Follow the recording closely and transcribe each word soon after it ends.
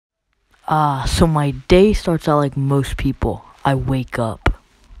So my day starts out like most people. I wake up.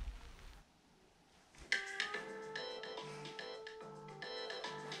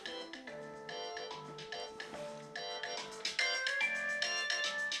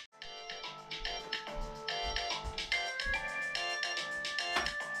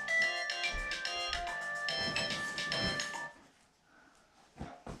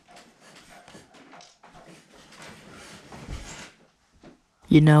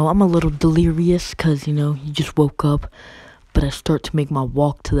 I'm a little delirious because, you just woke up. But I start to make my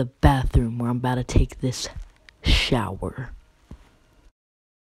walk to the bathroom where I'm about to take this shower.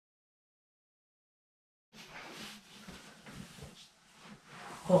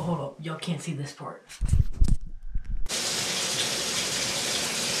 Oh, hold up. Y'all can't see this part.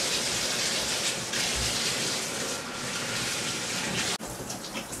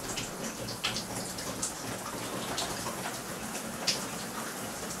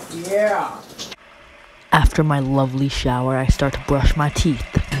 Yeah. After my lovely shower, I start to brush my teeth.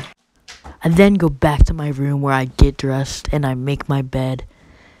 I then go back to my room where I get dressed and I make my bed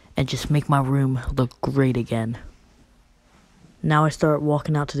and just make my room look great again. Now I start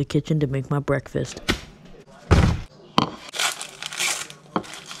walking out to the kitchen to make my breakfast.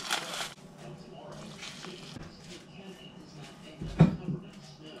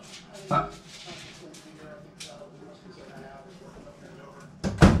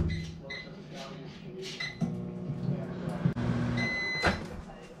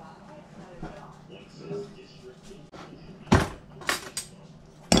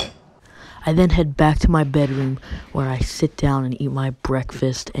 I then head back to my bedroom where I sit down and eat my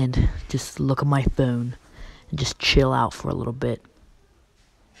breakfast and just look at my phone and just chill out for a little bit.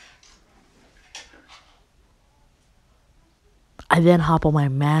 I then hop on my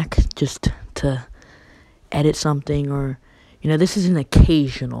Mac just to edit something or, this is an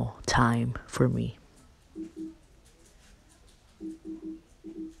occasional time for me.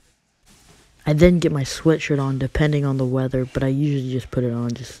 I then get my sweatshirt on depending on the weather, but I usually just put it on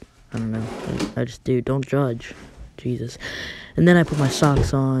I don't know. I just do. Don't judge. Jesus. And then I put my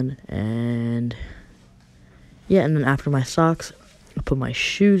socks on and then after my socks, I put my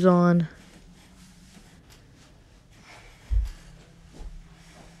shoes on.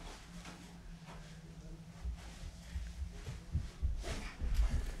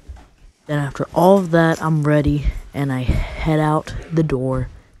 Then after all of that, I'm ready and I head out the door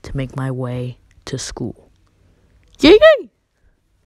to make my way to school. Yeah.